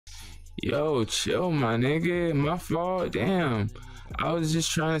Yo, chill, my nigga. My fault. Damn. I was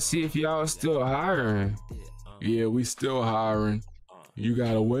just trying to see if y'all still hiring. Yeah, we still hiring. You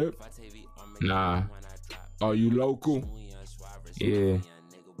got a whip? Nah. Are you local? Yeah.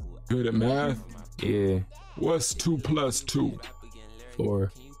 Good at math? Yeah. What's 2 plus 2?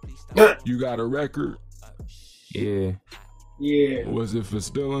 4. You got a record? Yeah. Yeah. Was it for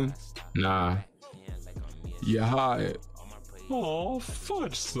stealing? Nah. You hired. Oh,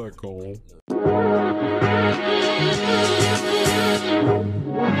 fudge suckle.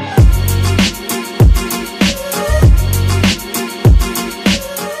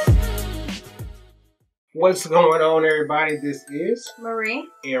 What's going on, everybody? This is Marie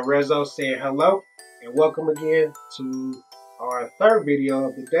and Reso saying hello and welcome again to our third video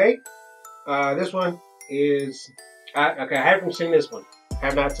of the day. This one is I haven't seen this one.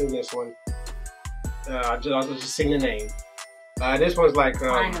 Have not seen this one. I just seen the name. This one's like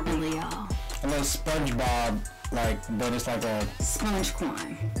finally, y'all. I know SpongeBob, but it's like a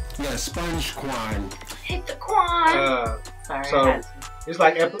Spongequan. yeah, Spongequan. Hit the quan. Sorry. So it's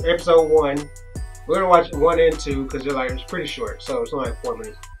like episode 1. We're gonna watch 1 and 2 because it's pretty short, so it's only like 4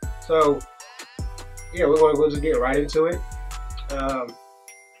 minutes. So yeah, we're gonna just get right into it.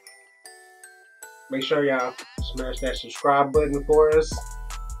 Make sure y'all smash that subscribe button for us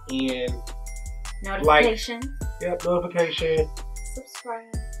and Notification. Yep, notification. Subscribe.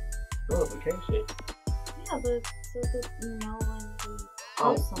 Notification. Yeah, but so that you know when we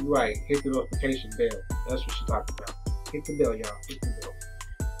Oh, post something. right. Hit the notification bell. That's what she's talking about. Hit the bell, y'all. Hit the bell.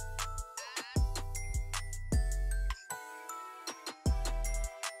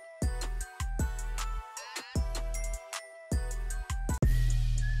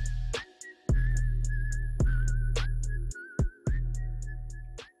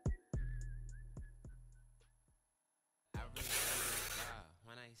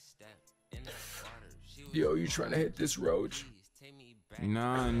 Yo, you trying to hit this roach?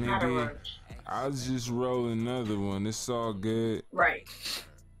 Nah, Not a nigga. roach. I was just rolling another one. It's all good. Right.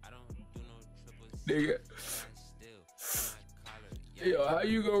 Nigga. Yo, how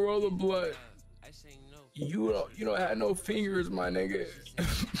you gonna roll the blood? You don't have no fingers, my nigga.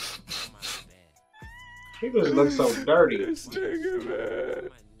 He just looks so dirty. This nigga, man.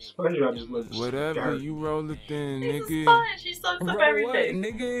 SpongeBob just looks Whatever, dirty. you roll it then, This is nigga. fun. She sucks up Bro, what, everything.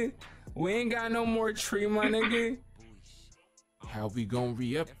 nigga? We ain't got no more tree, my nigga. How we gonna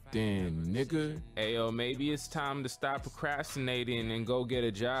re-up then, nigga? Hey, yo, maybe it's time to stop procrastinating and go get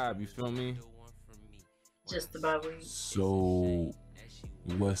a job, you feel me? Just about we. So,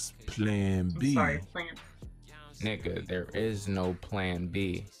 what's plan B? Sorry, plant. Nigga, there is no plan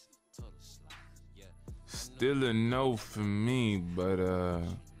B. Still a no for me, but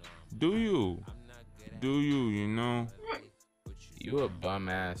do you, you know? You a bum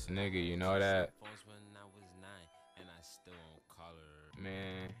ass nigga, you know that?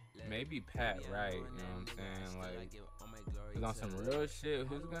 Man, maybe Pat right, you know what I'm saying? Like, 'cause on some real shit,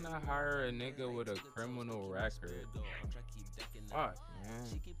 who's gonna hire a nigga with a criminal record? Fuck,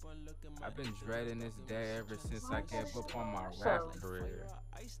 man. I've been dreading this day ever since I gave up on my rap career.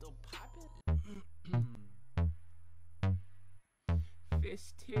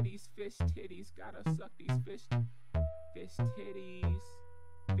 Fish titties, gotta suck these fish titties,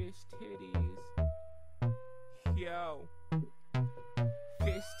 yo.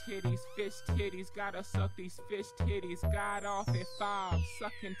 Fish titties, gotta suck these fish titties. Got off at 5,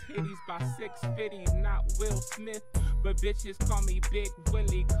 sucking titties by 650. Not Will Smith, but bitches call me Big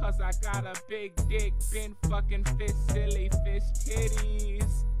Willie, 'cause I got a big dick. Been fucking fish silly, fish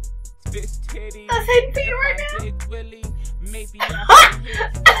titties. That's hating for you right now. Big Willie, maybe I can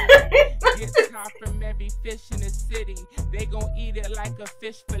hit Philly. Get top from every fish in the city. They gon' eat it like a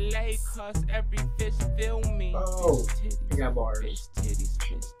fish fillet, 'cause every fish feel me. Oh, Fish he got bars. Fish titties.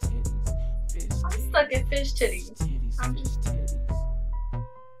 I'm stuck at fish titties. I'm Fish just. titties.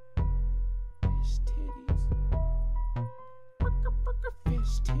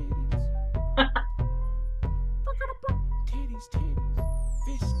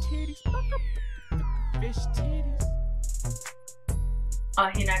 Fish titties. Oh,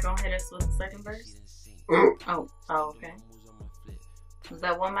 he not gonna hit us with the second verse? Oh, okay. Was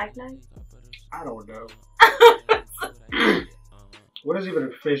that one mic night? I don't know. What does even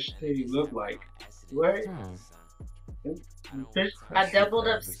a fish titty look like? What? Fish? A doubled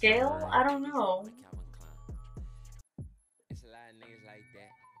up scale? I don't know.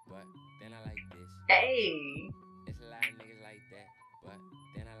 Hey.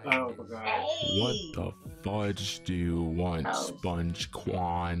 Oh my god. Hey. What the fudge do you want, Oh.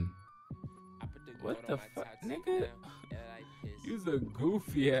 Spongequan? What the fuck, nigga? You's a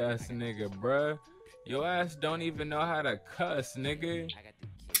goofy ass nigga, bruh. Your ass don't even know how to cuss, nigga.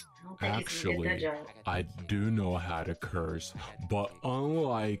 Actually, I do know how to curse, but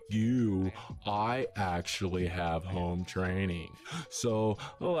unlike you, I actually have home training. So,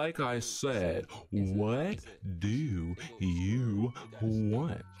 like I said, what do you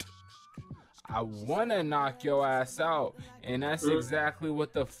want? I wanna knock your ass out, and that's exactly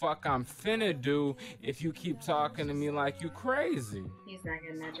what the fuck I'm finna do if you keep talking to me like you crazy. He's not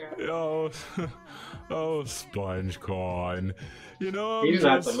getting that job. Yo, oh, Spongequan. You know, I'm He's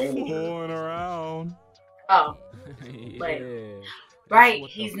not just the manager. fooling around. Oh, Yeah. right, That's what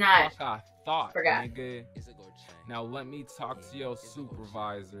he's the not. fuck I thought, Forgot. nigga. Now let me talk to your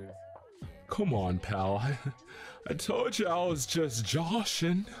supervisor. Come on, pal. I told you I was just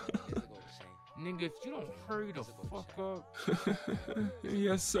joshing. Nigga, if you don't hurry the fuck up.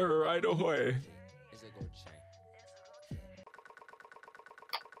 Yes, sir, right away.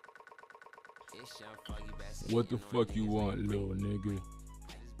 What the fuck you want, little nigga?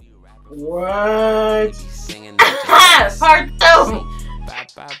 What? Part 2.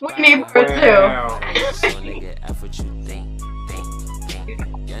 We need part 2. Wow.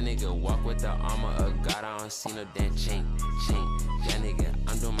 Young nigga walk with the armor of God. I don't see no damn chain. Young nigga,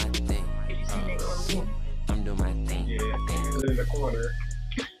 I'm doing my thing. I'm doing my thing. Yeah, he's in the corner.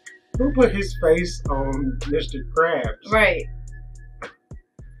 Who put his face on Mr. Krabs? Right.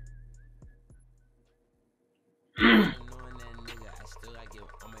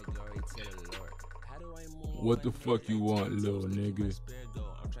 What the fuck you want, little nigga?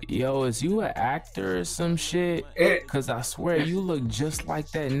 Yo, is you an actor or some shit? Cause I swear you look just like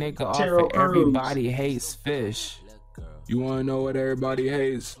that nigga off Terrell of Crews. Everybody Hates Fish. You wanna know what everybody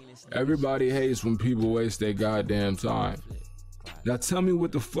hates? Everybody hates when people waste their goddamn time. Now tell me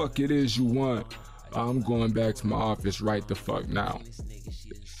what the fuck it is you want. I'm going back to my office right the fuck now.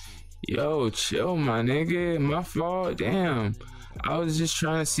 Yo, chill, my nigga. My fault. Damn. I was just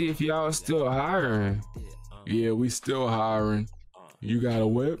trying to see if y'all was still hiring. Yeah, we still hiring. You got a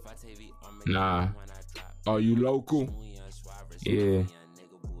whip? Nah. Are you local? Yeah.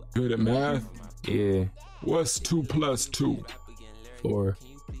 Good at math? Yeah. What's 2 plus 2? 4.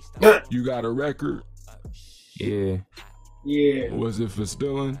 You got a record? Yeah. Yeah. Was it for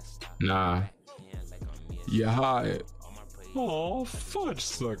stealing? Nah. You hired. Oh,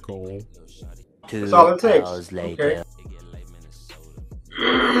 fudgesicle. That's all it takes. Okay. They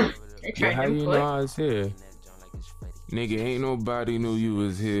Yeah, tried how him you quick. know I was here? Nigga, ain't nobody knew you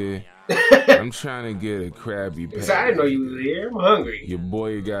was here. I'm trying to get a Krabby Patty. I didn't know you was here. I'm hungry. Your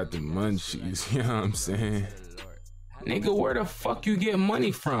boy got the munchies, you know what I'm saying? Nigga, where the fuck you get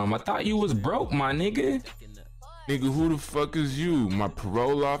money from? I thought you was broke, my nigga. Nigga, who the fuck is you? My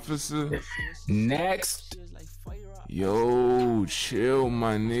parole officer? Next. Yo, chill,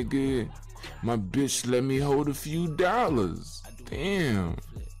 my nigga. My bitch let me hold a few dollars. Damn.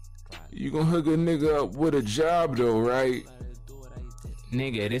 You gonna hook a nigga up with a job though, right?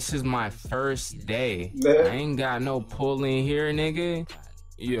 Nigga, this is my first day. I ain't got no pull in here, nigga.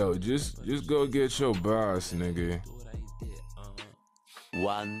 Yo, just go get your boss, nigga.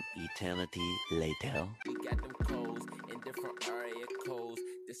 One eternity later.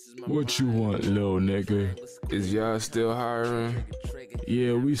 What you want, little nigga? Is y'all still hiring?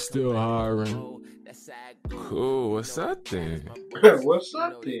 Yeah, we still hiring. Cool, what's up then? What's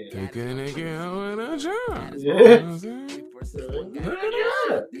up then? Take a nigga out with a job. Yeah. You know what I'm saying?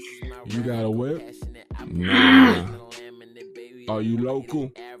 Yeah. You got a whip? Nah. Are you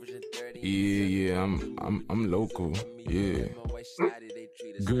local? Yeah, I'm local. Yeah.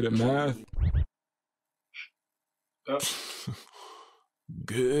 Good at math?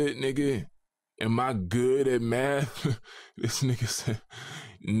 Good, nigga. Am I good at math? This nigga said,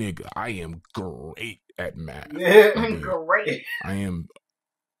 nigga, I am great at math. Great. I am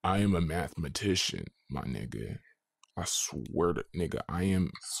a mathematician, my nigga. I swear to nigga, I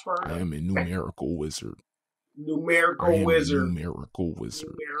am a numerical wizard. Numerical wizard. Numerical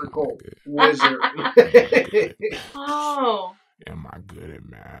wizard. Numerical my wizard. Oh. Am I good at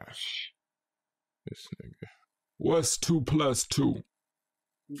math? This nigga. What's 2 plus 2?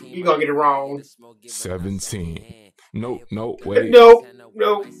 You gonna get it wrong. 17. Nope, wait. Nope.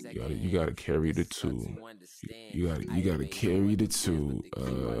 You gotta carry the 2. You gotta carry the 2.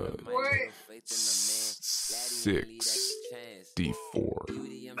 64.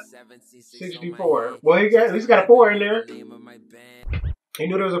 64. Well, at least got a 4 in there. He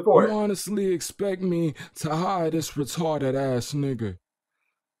knew there was a 4. You honestly expect me to hire this retarded ass nigga?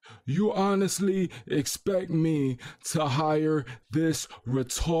 You honestly expect me to hire this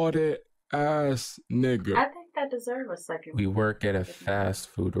retarded ass nigga? I think that deserve a second. We work at a fast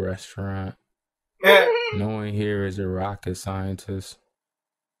food restaurant. No one here is a rocket scientist.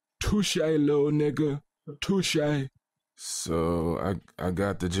 Touche, little nigga. Touche. So, I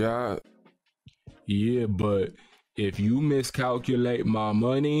got the job? Yeah, but if you miscalculate my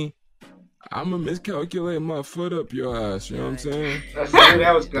money, I'ma miscalculate my foot up your ass, you know what I'm saying? That's where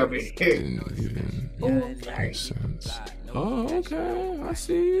that was coming. Didn't even make sense. Oh, okay. I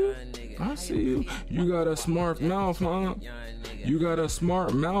see you. I see you. You got a smart mouth, huh? You got a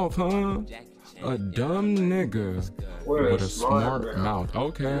smart mouth, huh? A dumb nigga with a smart mouth.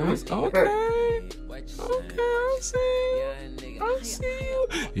 Okay. Okay. Okay, I see you. I see you.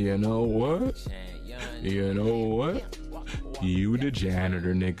 You know what? You know what? You the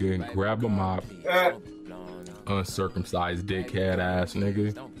janitor, nigga, and grab a mop. Uncircumcised dickhead ass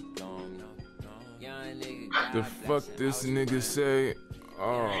nigga. The fuck this nigga say?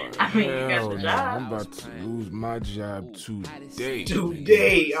 Oh, I mean, you got hell the no. job. I'm about to lose my job today.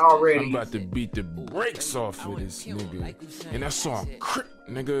 Today already. I'm about to beat the brakes off of this nigga. And that's on Crip,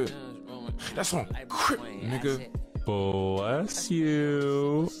 nigga. That's on Crip, nigga. Bless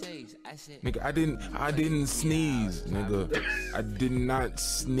you. Nigga, I didn't sneeze, nigga. I did not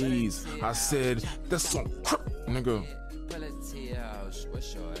sneeze. I said, that's on Crip, nigga.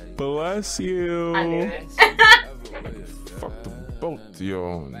 Bless you. I knew it. Fuck the both of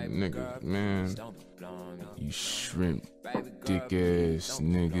y'all niggas, man. You shrimp dick ass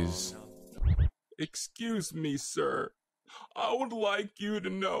niggas. Excuse me, sir. I would like you to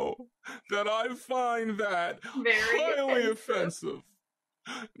know that I find that Very highly offensive.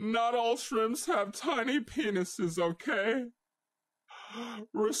 Not all shrimps have tiny penises, okay?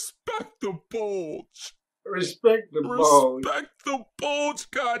 Respect the bulge. Respect the bulge. Respect the bulge,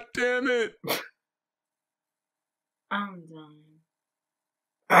 goddammit. I'm done.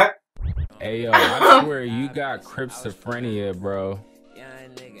 Hey yo, I swear you got cryptophenia, bro.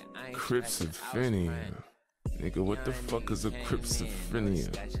 Cryptophenia? Nigga, what the fuck is a cryptophenia?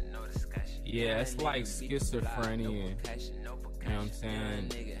 Yeah, it's like schizophrenia. You know what I'm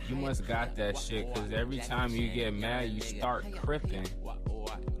saying? You must got that shit, cause every time you get mad, you start cripping.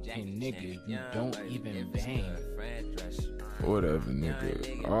 And nigga, you don't even bang. Whatever,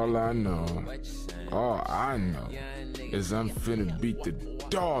 nigga. All I know is I'm finna beat the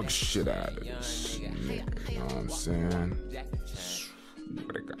dog shit out of this nigga. You know what I'm saying?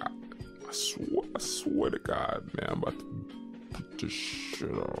 Swear to God. I swear to God, man. I'm about to put this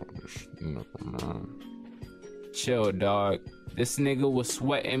shit on this nigga, man. Chill, dog. This nigga was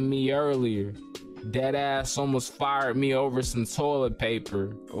sweating me earlier. Dead ass almost fired me over some toilet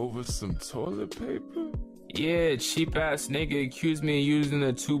paper. Over some toilet paper? Yeah, cheap ass nigga accused me of using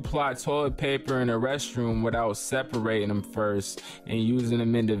a 2-ply toilet paper in a restroom without separating them first and using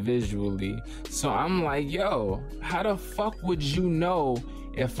them individually. So I'm like, yo, how the fuck would you know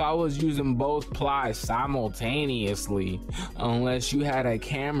if I was using both plies simultaneously? Unless you had a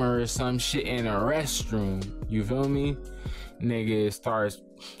camera or some shit in a restroom. You feel me? Nigga starts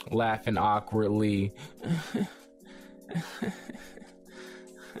laughing awkwardly.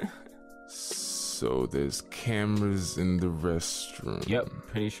 So there's cameras in the restroom. Yep,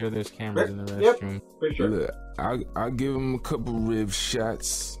 pretty sure there's cameras in the restroom. Yep, pretty sure. Look, I'll give him a couple rib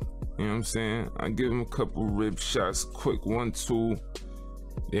shots. You know what I'm saying? I'll give him a couple rib shots, quick 1, 2.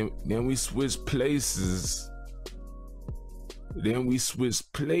 Then we switch places.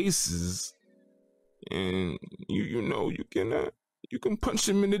 And you know you can punch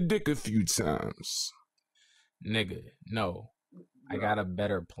him in the dick a few times. Nigga, no. I got a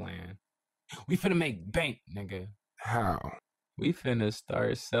better plan. We finna make bank, nigga. How? We finna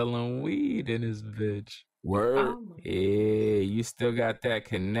start selling weed in this bitch. Word? Yeah, you still got that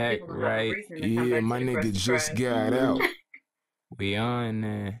connect, right? Yeah, my nigga just got out. We on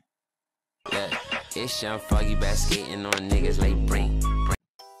there. Yeah, it's young foggy back skating on niggas like brain.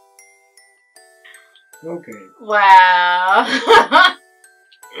 Okay. Wow.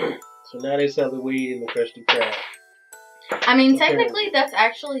 So now they sell the weed in the Krusty Krab. I mean, technically, that's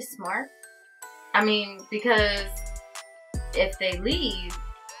actually smart. I mean, because if they leave,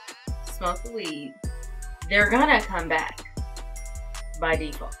 smoke the weed, they're gonna come back by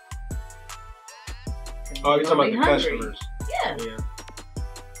default. Oh, you're talking about the customers. Yeah.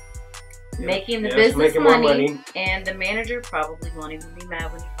 Making the it's business making more money, and the manager probably won't even be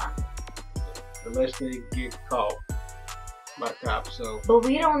mad when you find them. Unless they get caught by cops. So, but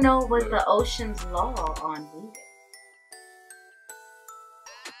we don't know what the ocean's law on weed is.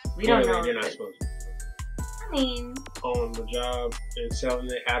 We don't know. They're not supposed to. I mean, On the job and selling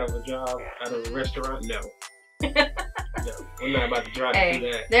it out of a job, out of a restaurant? No. No. We're not about to try to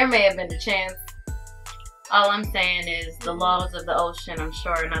do that. There may have been a chance. All I'm saying is the laws of the ocean, I'm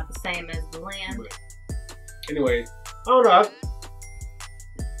sure, are not the same as the land. But anyway, I don't know.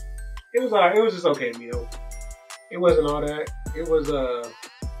 It was just okay meal. It wasn't all that. It was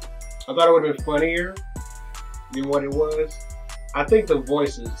I thought it would have been funnier than what it was. I think the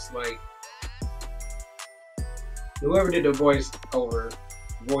voices, like whoever did the voiceovers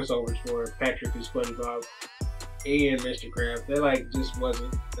for Patrick and SpongeBob and Mr. Krabs, they like just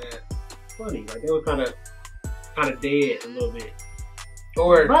wasn't that funny. Like they were kind of dead a little bit.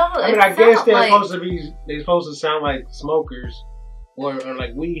 Or well, I mean, I guess they're supposed to sound like smokers or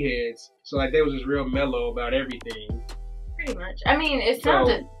like weed heads. So like they was just real mellow about everything. Pretty much. I mean, it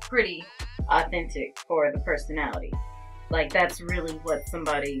sounded pretty authentic for the personality. Like that's really what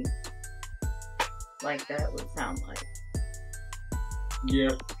somebody like that would sound like.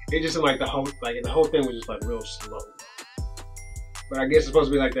 Yeah, it just seemed like the whole thing was just like real slow. But I guess it's supposed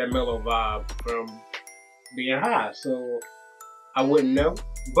to be like that mellow vibe from being high, so I wouldn't know.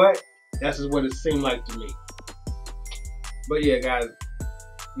 But that's just what it seemed like to me. But yeah, guys,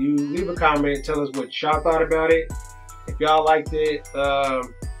 you leave a comment, tell us what y'all thought about it, if y'all liked it or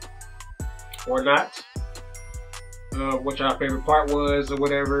not, what y'all favorite part was or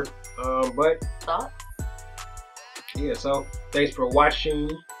whatever. But thoughts? Yeah, so thanks for watching.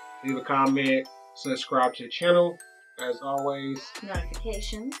 Leave a comment, subscribe to the channel. As always,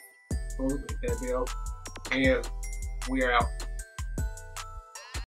 notifications. Hit that bell. And we are out.